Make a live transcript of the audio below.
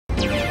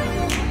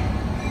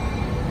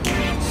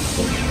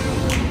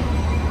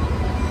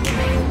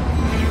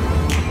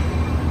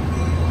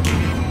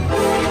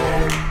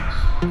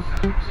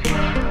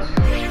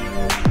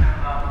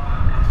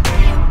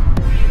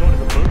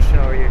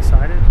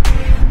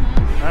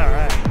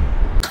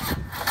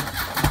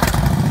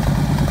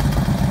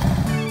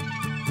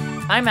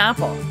I'm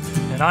Apple.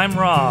 And I'm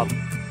Rob.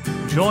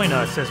 Join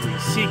us as we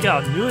seek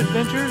out new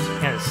adventures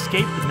and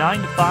escape the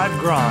 9-to-5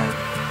 grind.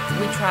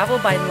 We travel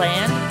by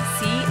land,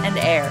 sea, and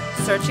air,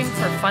 searching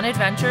for fun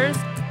adventures,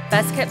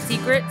 best-kept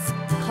secrets,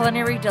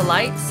 culinary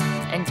delights,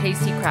 and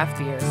tasty craft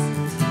beers.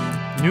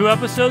 New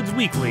episodes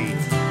weekly.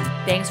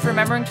 Thanks for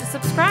remembering to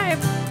subscribe.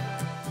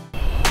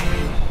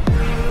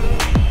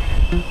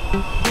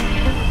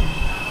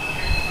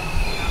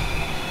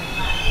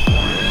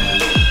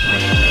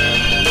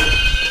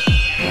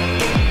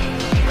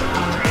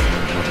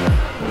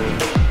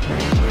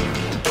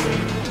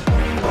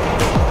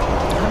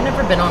 I've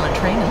never been on a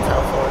train in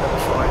South Florida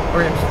before,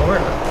 or in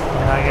Florida.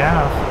 Yeah, I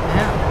have.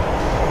 Yeah.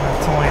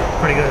 It's only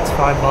pretty good. It's $5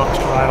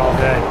 to ride all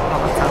day. Oh,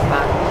 that's not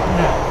bad.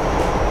 Yeah.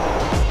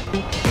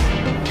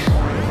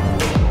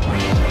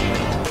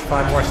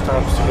 5 more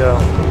stops to go.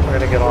 We're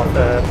gonna get off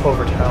at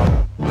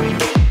Overtown.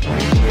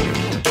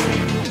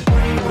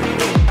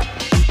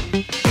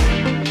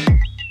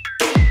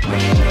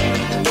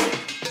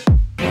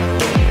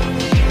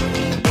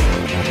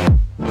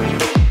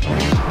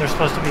 There's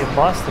supposed to be a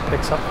bus that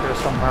picks up here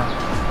somewhere.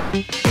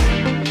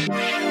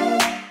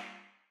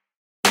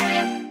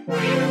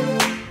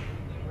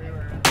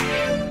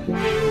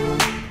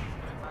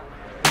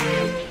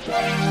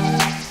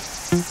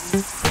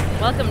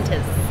 Welcome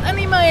to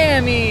sunny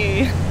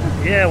Miami.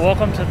 Yeah,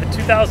 welcome to the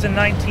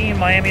 2019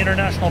 Miami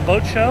International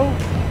Boat Show.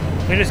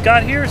 We just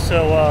got here,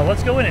 so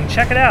let's go in and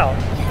check it out.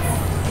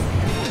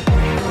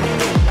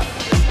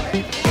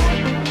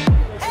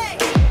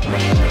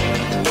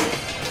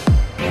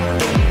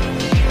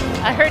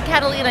 I heard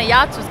Catalina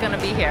Yachts was going to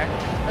be here.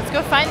 Let's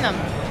go find them.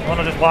 You want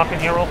to just walk in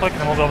here real quick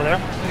and then we'll go over there?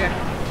 Okay.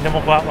 And then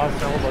we'll go out by the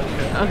Sailboats.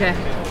 Okay.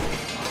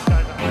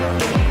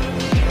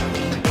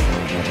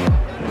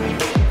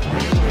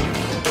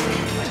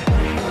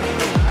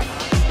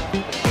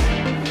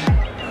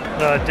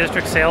 The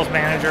district sales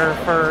manager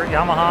for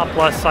Yamaha,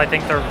 plus I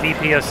think they're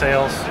VP of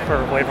sales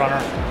for Wave Runner.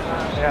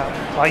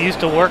 Yeah, I used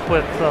to work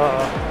with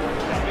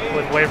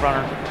Wave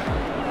Runner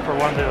for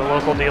one of the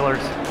local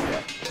dealers.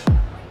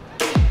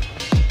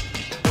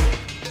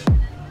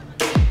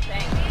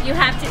 You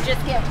have to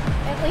just get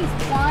at least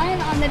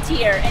one on the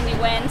tier and you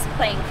win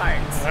playing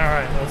cards. All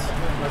right,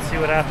 let's see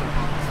what happens.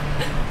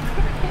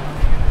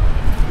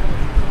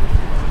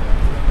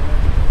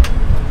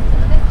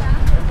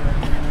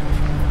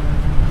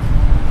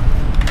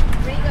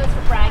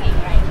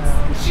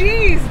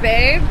 Jeez,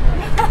 babe. So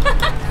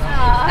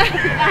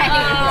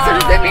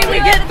does that mean we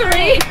get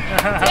 3?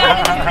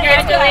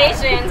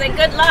 Congratulations and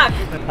good luck.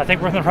 I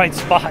think we're in the right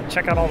spot.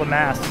 Check out all the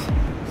masts.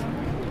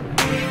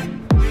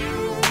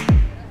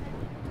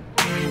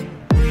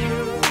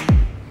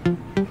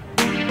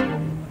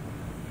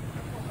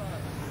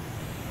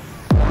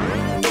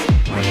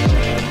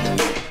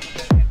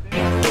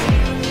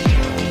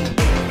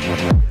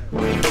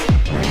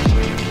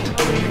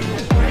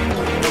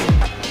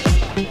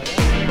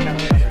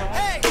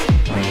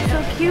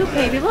 Cute,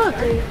 baby, look.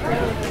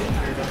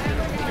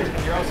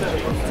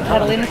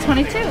 Catalina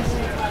 22.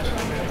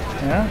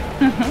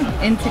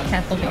 Yeah? Into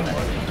Catalina.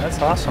 That's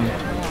awesome.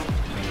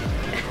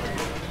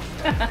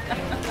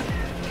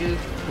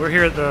 We're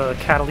here at the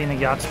Catalina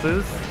Yachts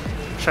booth,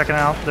 checking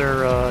out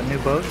their new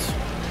boats.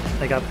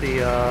 They got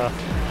the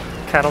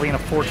Catalina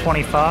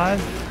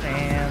 425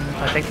 and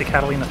I think the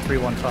Catalina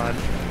 315.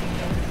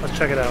 Let's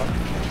check it out.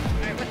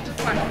 Alright, what's this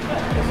one?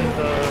 This is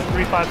the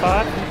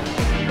 355.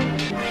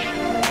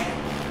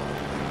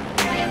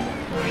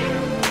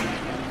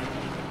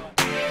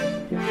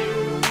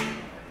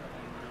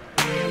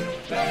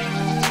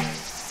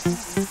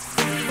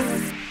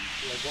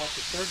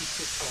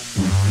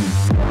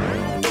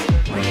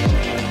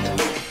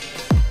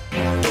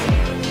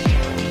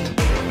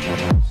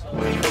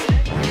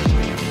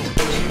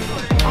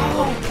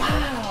 Oh,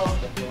 wow.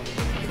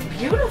 It's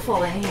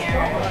beautiful in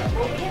here.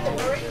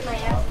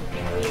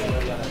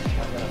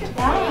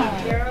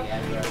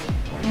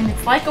 And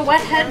it's like a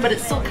wet head, but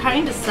it's still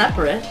kind of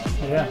separate.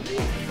 Yeah.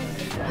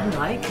 I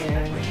like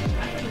it.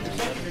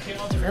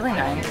 It's really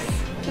nice.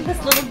 Look at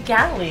this little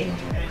galley.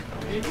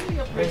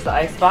 There's the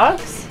ice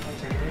box.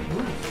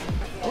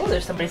 Oh,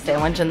 there's somebody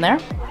sandwich in there.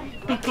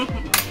 Little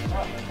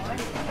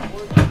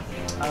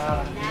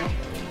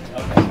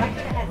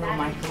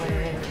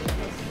microwave.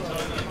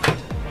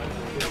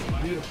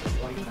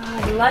 Oh,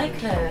 I like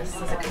this.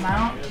 Does it come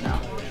out? No.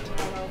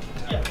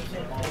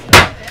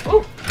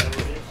 Ooh.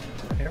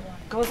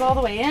 Goes all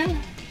the way in.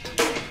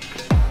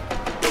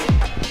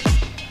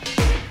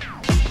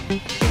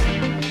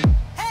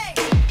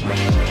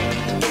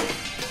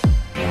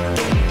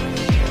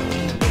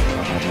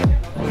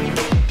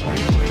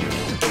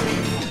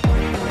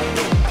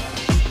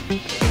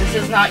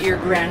 This is not your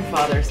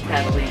grandfather's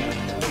Catalina.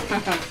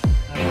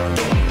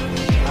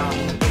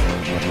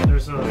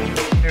 There's a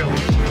here.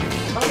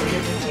 Oh,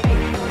 there's a TV.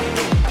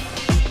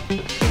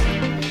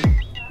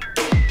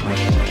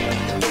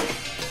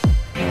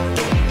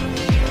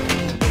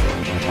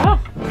 Oh,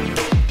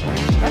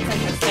 that's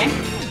interesting.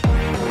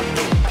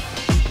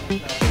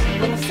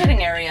 Little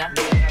sitting area.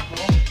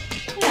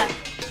 Yeah.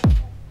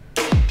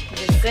 You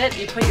just sit,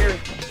 you put your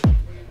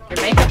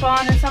Your makeup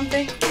on or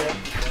something?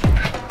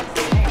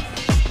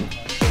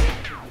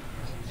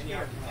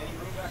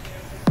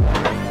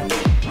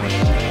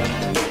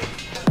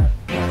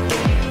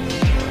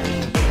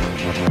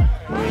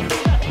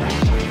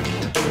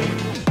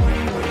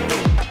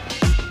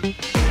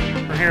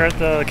 We're here at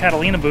the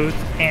Catalina booth,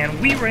 and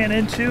we ran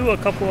into a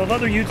couple of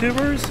other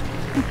YouTubers.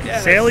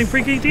 Yes. Sailing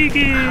Freaky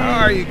Tiki. How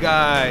are you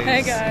guys?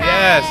 Hey, guys.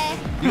 Yes.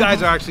 You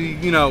guys are actually,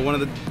 you know, one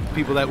of the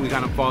people that we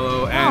kind of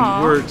follow, and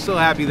Aww. we're so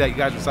happy that you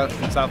guys are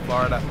in South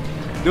Florida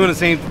doing the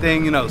same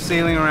thing, you know,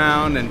 sailing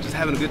around and just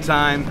having a good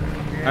time.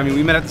 I mean,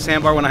 we met at the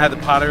sandbar when I had the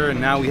Potter, and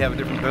now we have a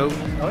different boat.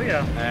 Oh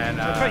yeah. And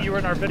That's right, you were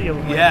in our video.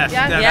 yes,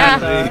 Yeah,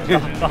 definitely.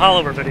 The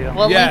Hollover video.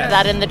 We'll Yes. link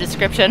that in the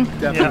description.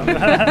 Definitely.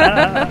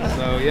 Yeah.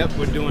 So, yep,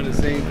 we're doing the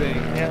same thing.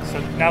 Yeah, so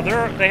now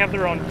they have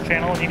their own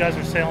channel, and you guys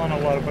are sailing a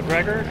what, a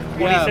McGregor 26X?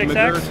 Yeah,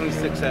 McGregor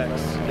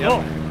 26X. Yep.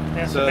 Cool.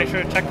 Yeah, so make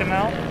sure to check them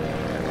out.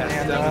 Yes,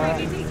 And,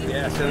 definitely.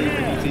 Yeah, sailing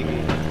Freaky Tiki.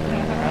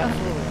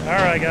 Absolutely.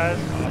 All right, guys.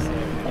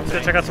 Let's go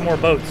check out some more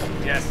boats.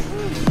 Yes.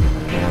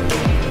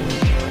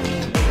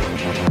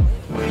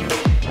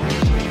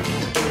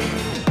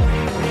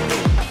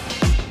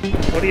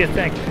 What do you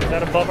think? Is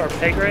that above our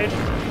pay grade?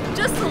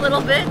 Just a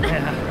little bit.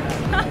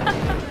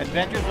 Yeah.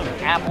 Adventures of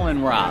Apple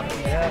and Rob.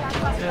 Yeah,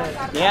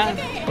 that's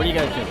Yeah? What do you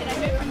guys do?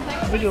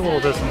 it. We do a little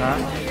this and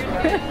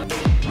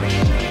that.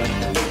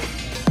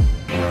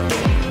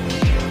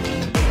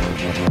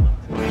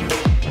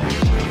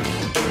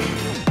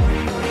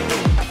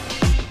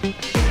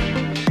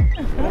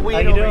 How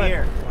you doing?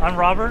 I'm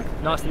Robert.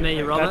 Nice to meet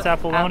you, Robert. That's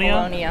Apollonia.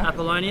 Apollonia.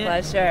 Apollonia.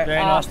 Pleasure.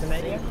 Very nice to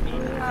meet you.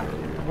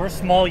 We're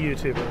small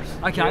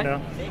YouTubers. Okay. You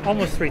know?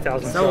 Almost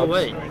 3,000 subs. So are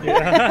we.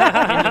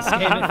 Yeah. In the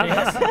scheme of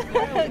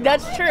things.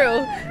 That's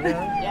true.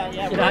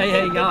 G'day,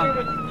 how you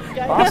going?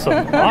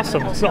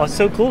 Awesome. So, it's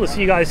so cool to see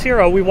you guys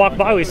here. We walked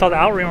by, we saw the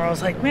outreamer. I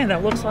was like, man,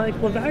 that looks like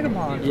La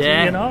Vagabond.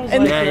 Yeah. You know? I was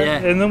And- like, yeah.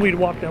 And then we'd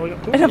walk down. We go,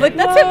 And I'm like,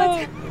 that's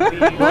it.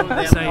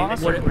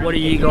 So, what are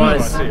you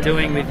guys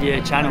doing with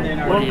your channel?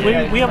 well, What do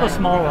you- we have a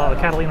small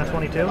Catalina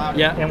 22,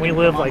 Yeah. and we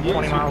live like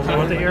 20 miles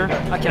north of here.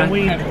 Okay. And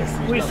we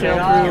sail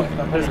through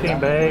Biscayne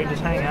Bay,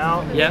 just hang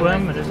out, Yeah.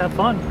 swim, and just have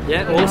fun.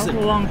 Yeah, You know, awesome.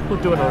 We'll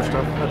do other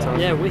stuff. That's us.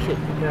 Yeah, wicked.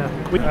 Yeah.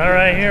 All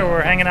right, here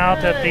we're hanging out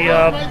at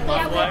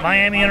the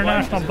Miami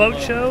International Boat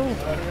Show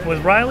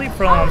with Riley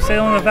from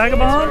Sailing the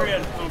Vagabond.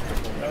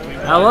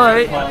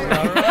 Hello.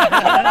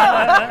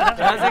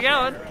 How's it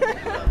going?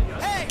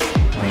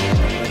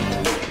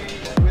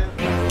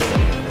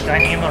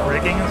 Dyneema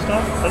rigging and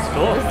stuff. That's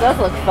cool. This does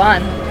look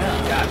fun.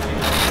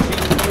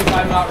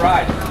 25-knot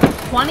ride.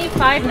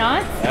 25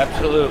 knots?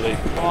 Absolutely.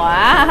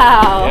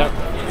 Wow. Yep.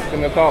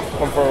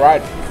 Come for a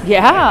ride.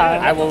 Yeah.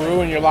 I will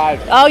ruin your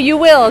life. Oh, you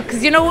will,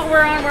 because you know what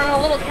we're on? We're on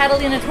a little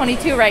Catalina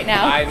 22 right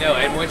now. I know,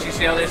 and once you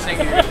sail this thing,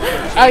 you're going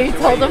to Oh, you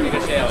told them?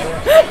 sailing.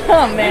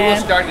 Oh, You will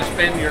man. start to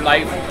spend your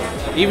life,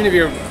 even if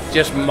you're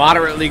just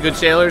moderately good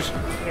sailors,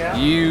 Yeah.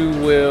 you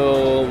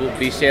will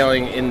be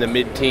sailing in the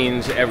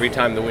mid-teens every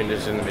time the wind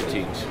is in the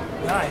mid-teens.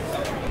 Nice.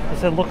 I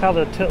said, look how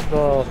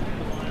the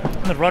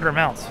rudder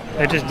mounts.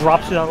 It just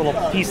drops you that little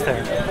piece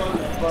there.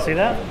 See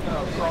that?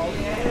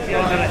 See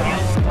how good it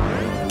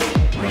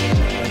is?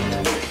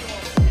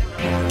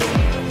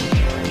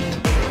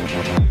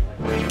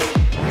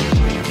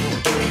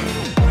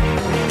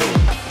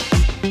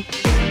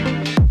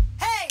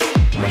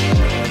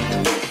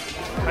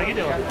 How you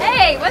doing?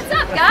 Hey, what's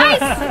up, guys?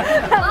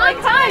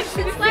 Long time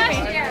since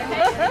last year.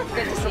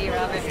 Good to see you,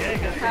 Robert.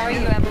 How are you,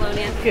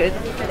 Apollonia? Good.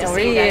 Good to How are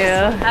see you you?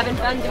 guys. Having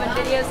fun doing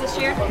videos this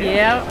year?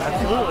 Yeah.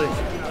 Absolutely.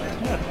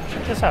 Yeah,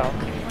 check this out.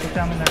 Look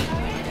down in there.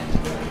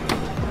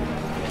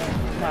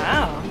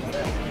 Wow.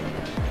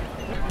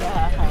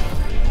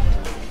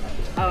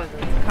 Oh,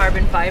 it's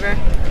carbon fiber.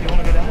 You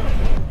want to go down?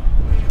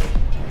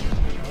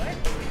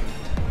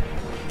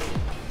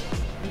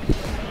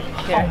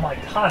 Oh my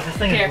god, this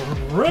thing is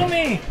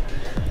roomy!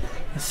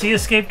 The Sea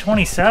Escape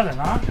 27,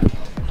 huh?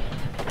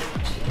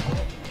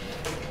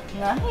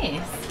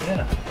 Nice.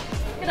 Yeah.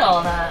 Look at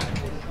all that.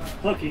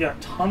 Look, you got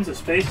tons of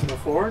space in the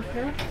forward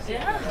here.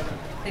 Yeah.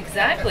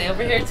 Exactly.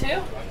 Over here,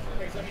 too.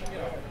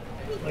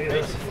 Look at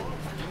this.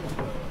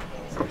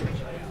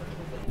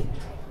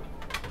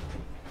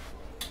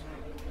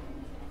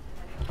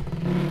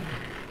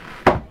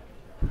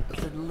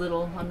 It's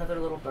another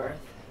little berth.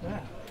 Yeah.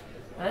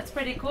 That's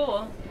pretty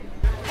cool.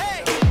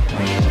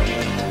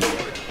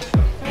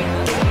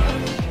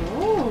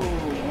 Ooh.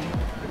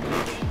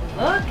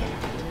 Look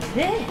at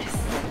this.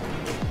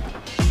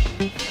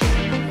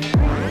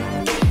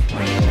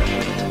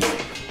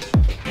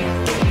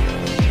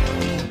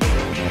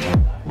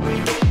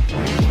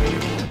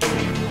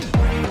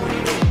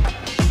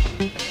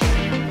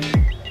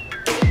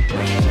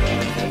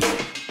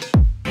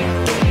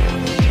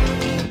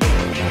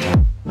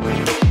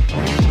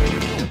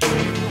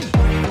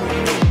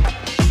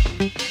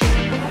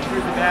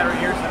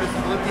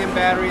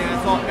 Battery, and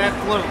it's all that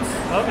floats.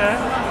 Okay.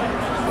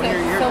 What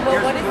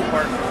is it?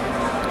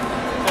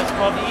 That's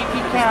called the EP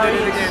Did Carry.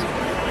 it again.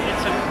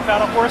 It's about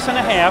a horse and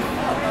a half.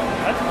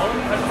 That's cool.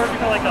 That's perfect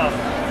for like a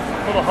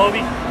little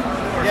Hobie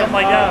or or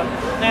something like that.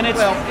 And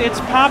it's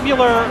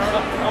popular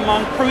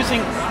among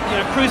cruising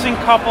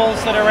couples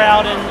that are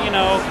out in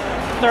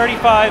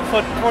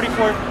 35-foot,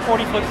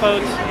 40-foot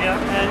boats. Yeah.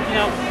 And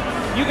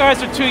you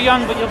guys are too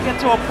young, but you'll get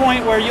to a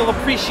point where you'll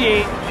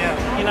appreciate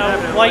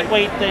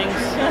lightweight things.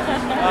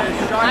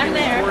 I'm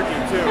there.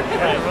 Working too.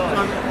 Yeah,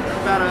 really.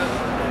 About a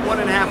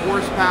 1.5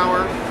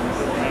 horsepower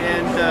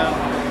and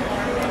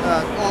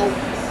all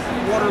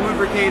water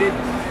lubricated.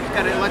 It's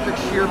got an electric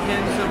shear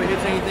pin, so if it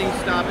hits anything,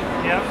 stop it.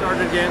 Yeah.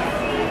 Start it again.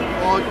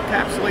 All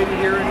encapsulated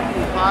here in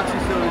epoxy,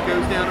 so it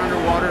goes down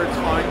underwater. It's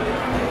fine.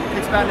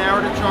 It's about an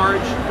hour to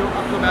charge, go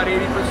up to about 80%,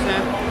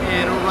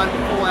 and it'll run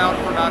full out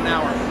for about an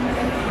hour.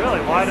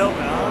 Really wide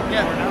open, huh?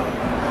 Yeah.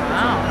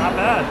 Wow. Not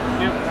bad.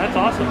 Yep. That's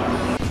awesome.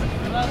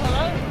 Hello,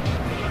 hello.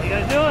 What are you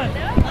guys doing?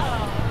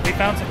 We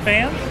found some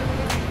fans.